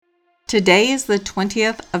Today is the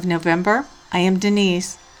 20th of November. I am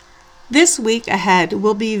Denise. This week ahead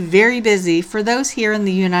will be very busy for those here in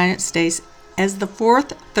the United States, as the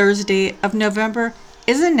fourth Thursday of November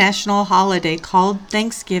is a national holiday called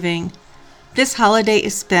Thanksgiving. This holiday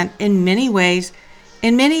is spent in many ways,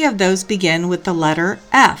 and many of those begin with the letter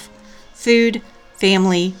F: food,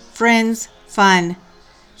 family, friends, fun.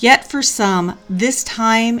 Yet for some, this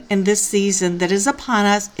time and this season that is upon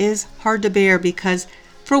us is hard to bear because,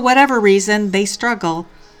 for whatever reason, they struggle.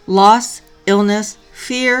 Loss, illness,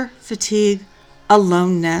 fear, fatigue,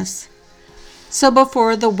 aloneness. So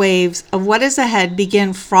before the waves of what is ahead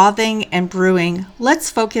begin frothing and brewing, let's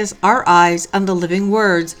focus our eyes on the living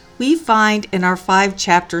words we find in our 5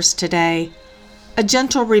 chapters today. A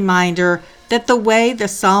gentle reminder that the way the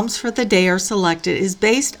Psalms for the day are selected is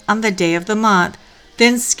based on the day of the month,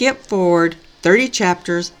 then skip forward 30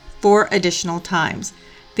 chapters 4 additional times.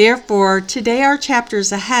 Therefore, today our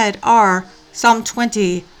chapters ahead are Psalm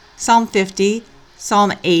 20, Psalm 50,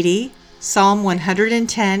 Psalm 80, Psalm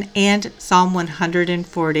 110, and Psalm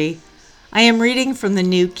 140. I am reading from the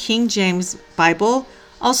New King James Bible,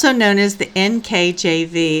 also known as the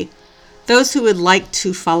NKJV. Those who would like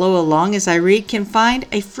to follow along as I read can find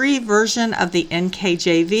a free version of the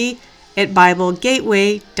NKJV at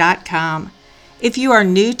BibleGateway.com. If you are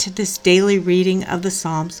new to this daily reading of the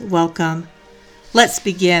Psalms, welcome. Let's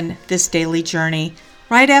begin this daily journey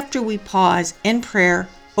right after we pause in prayer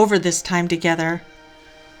over this time together.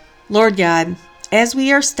 Lord God, as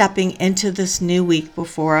we are stepping into this new week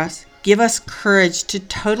before us, give us courage to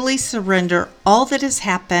totally surrender all that has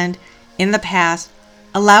happened in the past.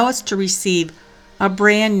 Allow us to receive a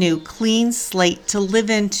brand new, clean slate to live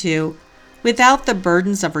into without the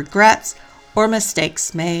burdens of regrets or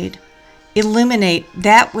mistakes made. Illuminate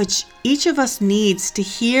that which each of us needs to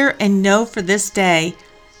hear and know for this day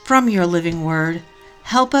from your living word.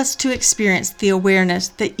 Help us to experience the awareness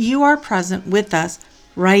that you are present with us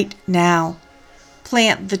right now.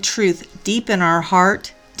 Plant the truth deep in our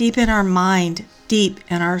heart, deep in our mind, deep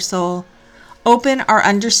in our soul. Open our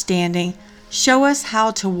understanding. Show us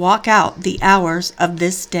how to walk out the hours of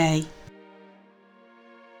this day.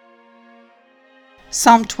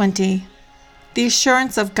 Psalm 20. The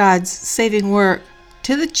assurance of God's saving work.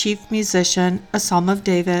 To the chief musician, a psalm of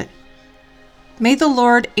David. May the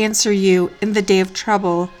Lord answer you in the day of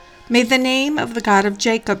trouble. May the name of the God of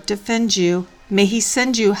Jacob defend you. May he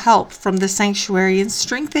send you help from the sanctuary and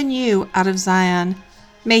strengthen you out of Zion.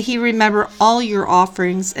 May he remember all your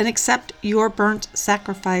offerings and accept your burnt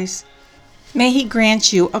sacrifice. May he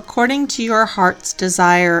grant you according to your heart's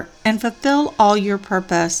desire and fulfill all your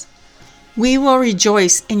purpose. We will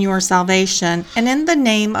rejoice in your salvation, and in the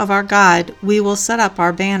name of our God we will set up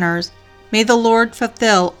our banners. May the Lord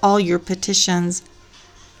fulfill all your petitions.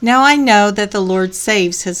 Now I know that the Lord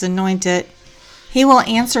saves his anointed. He will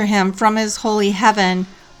answer him from his holy heaven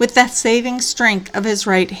with the saving strength of his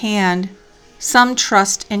right hand. Some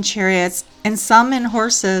trust in chariots and some in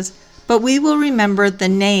horses, but we will remember the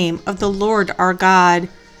name of the Lord our God.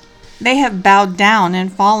 They have bowed down and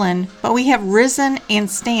fallen, but we have risen and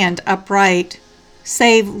stand upright.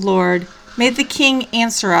 Save, Lord. May the King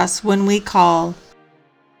answer us when we call.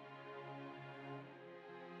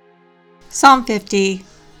 Psalm 50.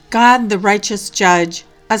 God the righteous judge,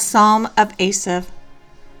 a psalm of Asaph.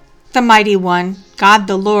 The mighty one, God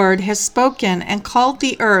the Lord, has spoken and called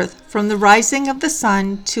the earth from the rising of the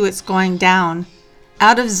sun to its going down.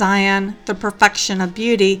 Out of Zion, the perfection of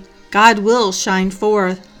beauty, God will shine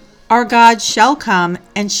forth. Our God shall come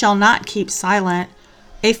and shall not keep silent.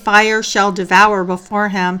 A fire shall devour before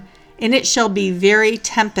him, and it shall be very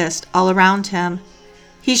tempest all around him.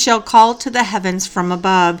 He shall call to the heavens from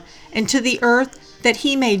above, and to the earth, that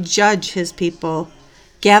he may judge his people.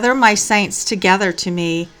 Gather my saints together to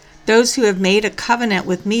me, those who have made a covenant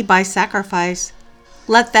with me by sacrifice.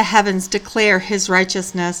 Let the heavens declare his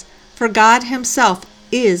righteousness, for God himself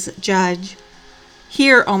is judge.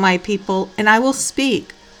 Hear, O my people, and I will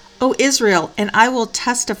speak. O Israel, and I will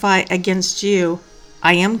testify against you.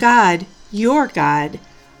 I am God, your God.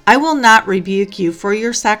 I will not rebuke you for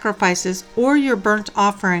your sacrifices or your burnt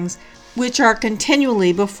offerings, which are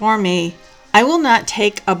continually before me. I will not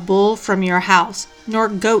take a bull from your house, nor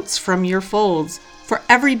goats from your folds. For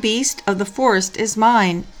every beast of the forest is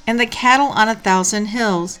mine, and the cattle on 1,000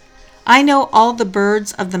 hills. I know all the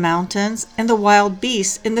birds of the mountains, and the wild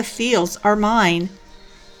beasts in the fields are mine.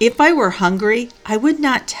 If I were hungry, I would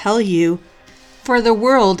not tell you, for the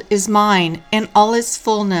world is mine, and all its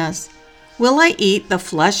fullness. Will I eat the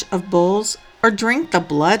flesh of bulls, or drink the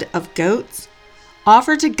blood of goats?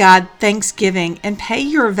 Offer to God thanksgiving, and pay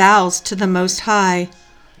your vows to the Most High.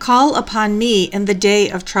 Call upon me in the day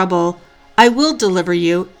of trouble. I will deliver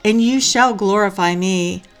you, and you shall glorify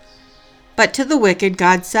me. But to the wicked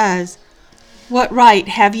God says, What right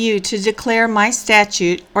have you to declare my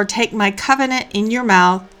statute or take my covenant in your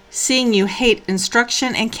mouth, seeing you hate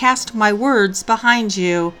instruction and cast my words behind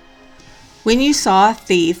you? When you saw a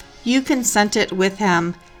thief, you consented with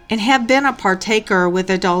him, and have been a partaker with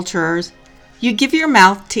adulterers. You give your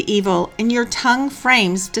mouth to evil, and your tongue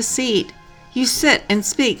frames deceit. You sit and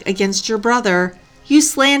speak against your brother. You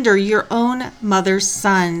slander your own mother's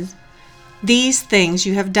sons. These things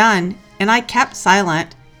you have done, and I kept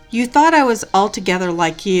silent. You thought I was altogether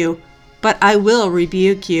like you, but I will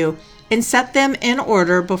rebuke you, and set them in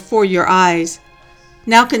order before your eyes.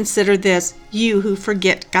 Now consider this, you who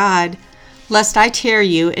forget God, lest I tear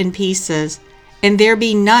you in pieces, and there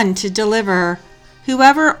be none to deliver.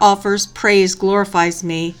 Whoever offers praise glorifies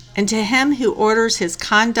me, and to him who orders his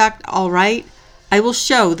conduct aright, I will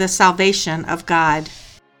show the salvation of God.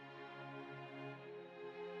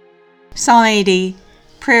 Psalm 80,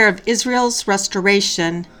 Prayer of Israel's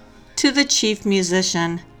Restoration. To the chief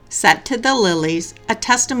musician, set to the lilies, a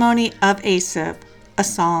testimony of Asaph, a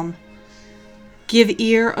psalm. Give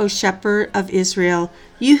ear, O shepherd of Israel,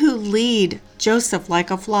 you who lead Joseph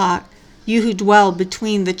like a flock. You who dwell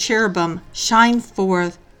between the cherubim, shine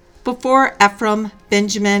forth. Before Ephraim,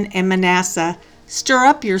 Benjamin, and Manasseh, stir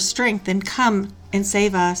up your strength and come and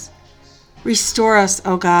save us. Restore us,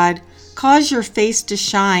 O God. Cause your face to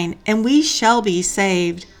shine, and we shall be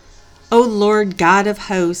saved. O Lord God of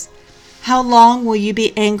hosts, how long will you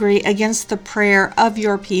be angry against the prayer of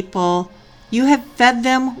your people? You have fed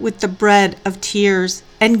them with the bread of tears,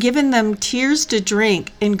 and given them tears to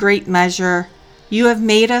drink in great measure. You have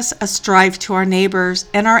made us a strife to our neighbors,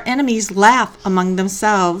 and our enemies laugh among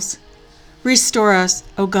themselves. Restore us,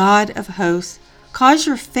 O God of hosts. Cause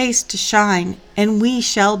your face to shine, and we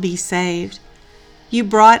shall be saved. You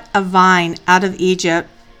brought a vine out of Egypt.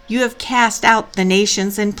 You have cast out the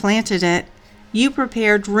nations and planted it. You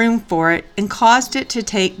prepared room for it and caused it to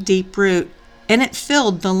take deep root, and it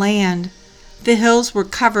filled the land. The hills were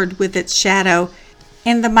covered with its shadow,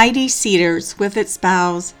 and the mighty cedars with its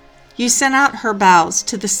boughs. You sent out her boughs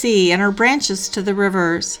to the sea and her branches to the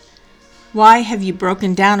rivers. Why have you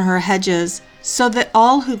broken down her hedges, so that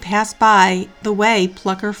all who pass by the way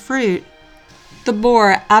pluck her fruit? The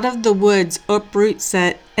boar out of the woods uproots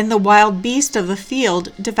it, and the wild beast of the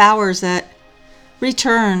field devours it.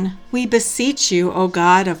 Return, we beseech you, O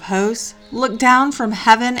God of hosts. Look down from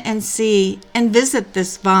heaven and see, and visit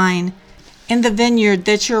this vine, and the vineyard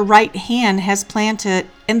that your right hand has planted,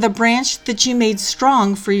 and the branch that you made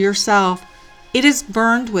strong for yourself. It is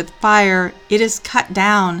burned with fire, it is cut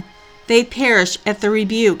down. They perish at the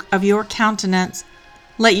rebuke of your countenance.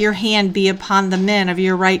 Let your hand be upon the men of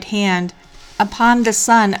your right hand, upon the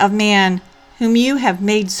Son of Man, whom you have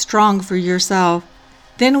made strong for yourself.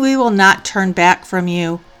 Then we will not turn back from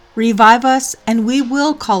you. Revive us, and we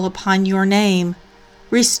will call upon your name.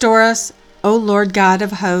 Restore us, O Lord God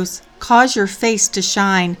of hosts. Cause your face to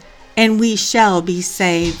shine, and we shall be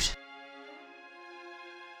saved.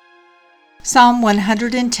 Psalm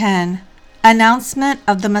 110, Announcement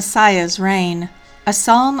of the Messiah's Reign, a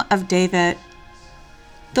psalm of David.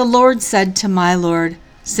 The Lord said to my Lord,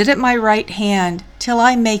 Sit at my right hand, till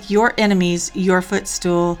I make your enemies your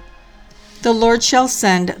footstool. The Lord shall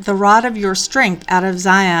send the rod of your strength out of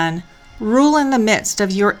Zion. Rule in the midst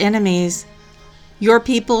of your enemies. Your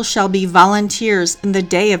people shall be volunteers in the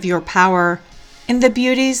day of your power. In the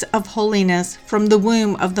beauties of holiness, from the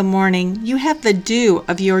womb of the morning, you have the dew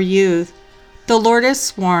of your youth. The Lord has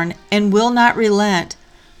sworn and will not relent.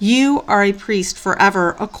 You are a priest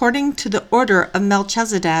forever, according to the order of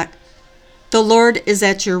Melchizedek. The Lord is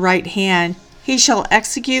at your right hand. He shall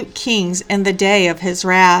execute kings in the day of his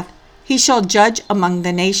wrath. He shall judge among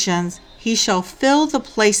the nations. He shall fill the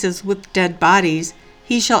places with dead bodies.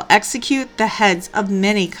 He shall execute the heads of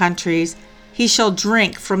many countries. He shall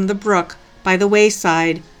drink from the brook by the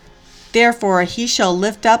wayside. Therefore he shall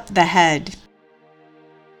lift up the head.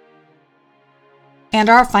 And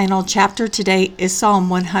our final chapter today is Psalm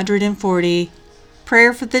 140,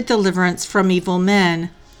 Prayer for the Deliverance from Evil Men,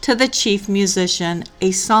 to the chief musician,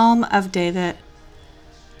 a psalm of David.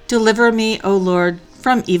 Deliver me, O Lord,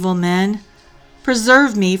 from evil men.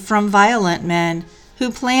 Preserve me from violent men, who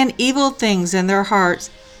plan evil things in their hearts.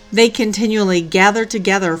 They continually gather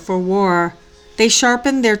together for war. They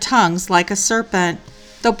sharpen their tongues like a serpent.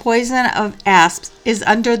 The poison of asps is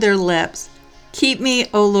under their lips. Keep me,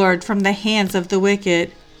 O Lord, from the hands of the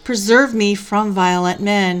wicked. Preserve me from violent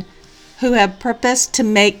men, who have purposed to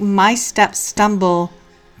make my steps stumble.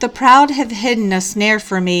 The proud have hidden a snare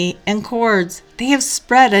for me and cords. They have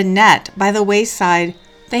spread a net by the wayside.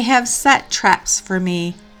 They have set traps for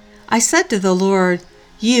me. I said to the Lord,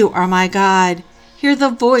 "You are my God. Hear the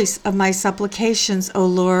voice of my supplications, O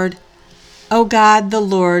Lord." O God, the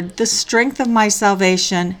Lord, the strength of my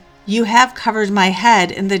salvation, you have covered my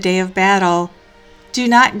head in the day of battle. Do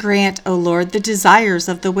not grant, O Lord, the desires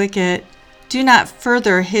of the wicked. Do not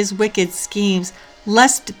further his wicked schemes,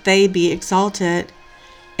 lest they be exalted.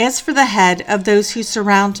 As for the head of those who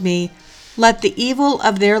surround me, let the evil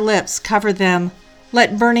of their lips cover them.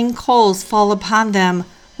 Let burning coals fall upon them.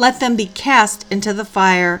 Let them be cast into the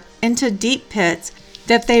fire, into deep pits,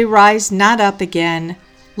 that they rise not up again.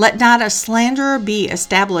 Let not a slanderer be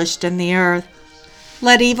established in the earth.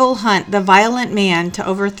 Let evil hunt the violent man to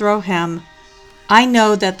overthrow him. I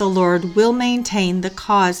know that the Lord will maintain the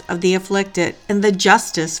cause of the afflicted and the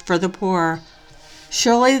justice for the poor.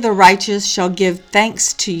 Surely the righteous shall give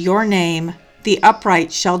thanks to your name. The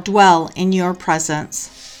upright shall dwell in your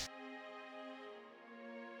presence.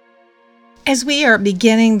 As we are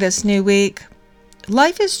beginning this new week,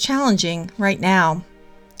 life is challenging right now.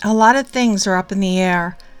 A lot of things are up in the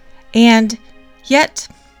air. And yet,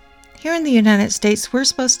 here in the United States, we're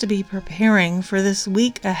supposed to be preparing for this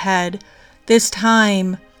week ahead, this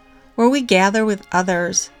time where we gather with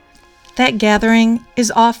others. That gathering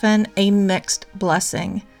is often a mixed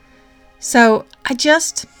blessing. So I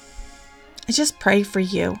just pray for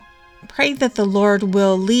you. Pray that the Lord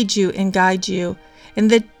will lead you and guide you,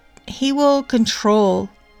 and that He will control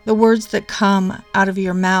the words that come out of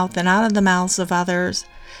your mouth and out of the mouths of others,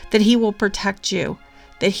 that He will protect you,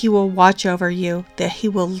 that He will watch over you, that He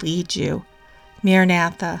will lead you.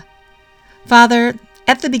 Maranatha. Father,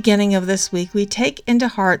 at the beginning of this week, we take into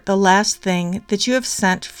heart the last thing that you have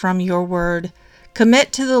sent from your word.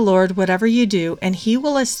 Commit to the Lord whatever you do, and He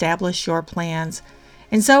will establish your plans.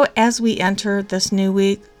 And so as we enter this new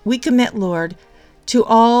week, we commit, Lord, to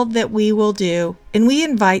all that we will do, and we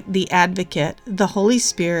invite the Advocate, the Holy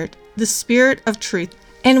Spirit, the Spirit of truth,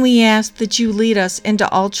 and we ask that you lead us into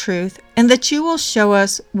all truth, and that you will show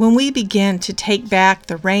us when we begin to take back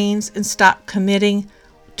the reins and stop committing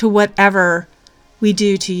to whatever we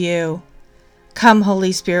do to you. Come,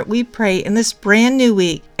 Holy Spirit, we pray in this brand new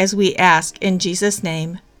week as we ask in Jesus'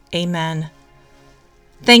 name. Amen.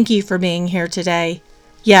 Thank you for being here today.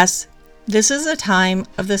 Yes, this is a time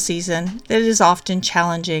of the season that is often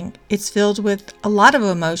challenging. It's filled with a lot of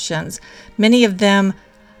emotions, many of them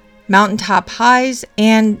mountaintop highs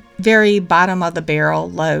and very bottom of the barrel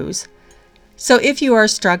lows. So if you are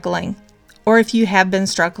struggling, or if you have been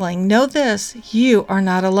struggling, know this: you are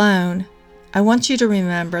not alone. I want you to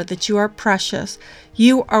remember that you are precious,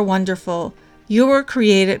 you are wonderful, you were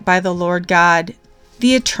created by the Lord God,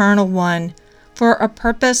 the Eternal One, for a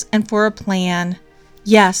purpose and for a plan.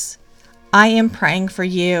 Yes, I am praying for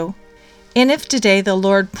you. And if today the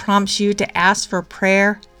Lord prompts you to ask for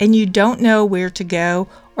prayer and you don't know where to go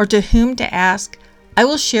or to whom to ask, I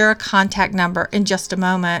will share a contact number in just a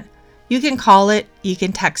moment. You can call it, you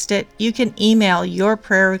can text it, you can email your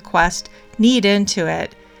prayer request, need into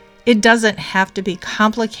it. It doesn't have to be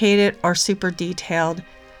complicated or super detailed.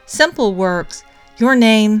 Simple works: your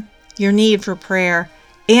name, your need for prayer,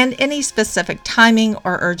 and any specific timing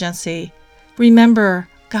or urgency. Remember,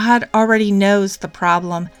 God already knows the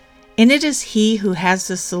problem, and it is He who has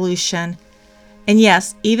the solution. And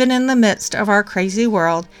yes, even in the midst of our crazy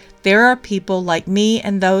world, there are people like me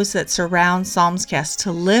and those that surround Psalmscast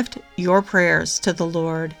to lift your prayers to the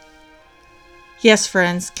Lord. Yes,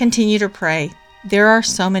 friends, continue to pray. There are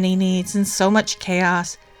so many needs and so much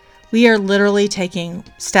chaos. We are literally taking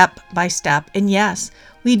step by step. And yes,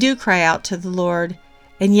 we do cry out to the Lord.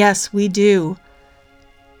 And yes, we do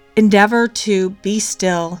endeavor to be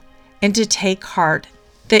still and to take heart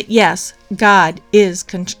that yes, God is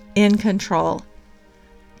in control.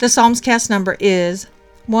 The Psalmscast number is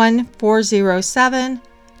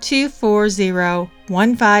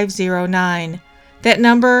 1-407-240-1509. That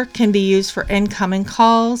number can be used for incoming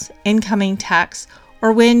calls, incoming texts,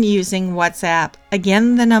 or when using WhatsApp.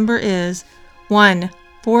 Again, the number is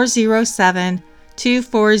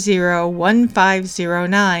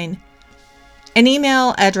 1-407-240-1509. An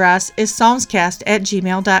email address is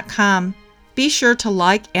psalmscast@gmail.com. Be sure to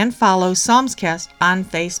like and follow Psalmscast on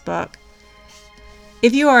Facebook.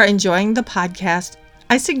 If you are enjoying the podcast,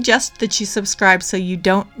 I suggest that you subscribe so you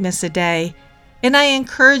don't miss a day. And I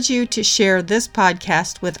encourage you to share this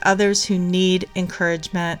podcast with others who need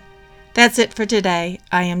encouragement. That's it for today.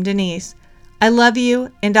 I am Denise. I love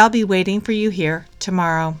you, and I'll be waiting for you here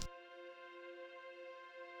tomorrow.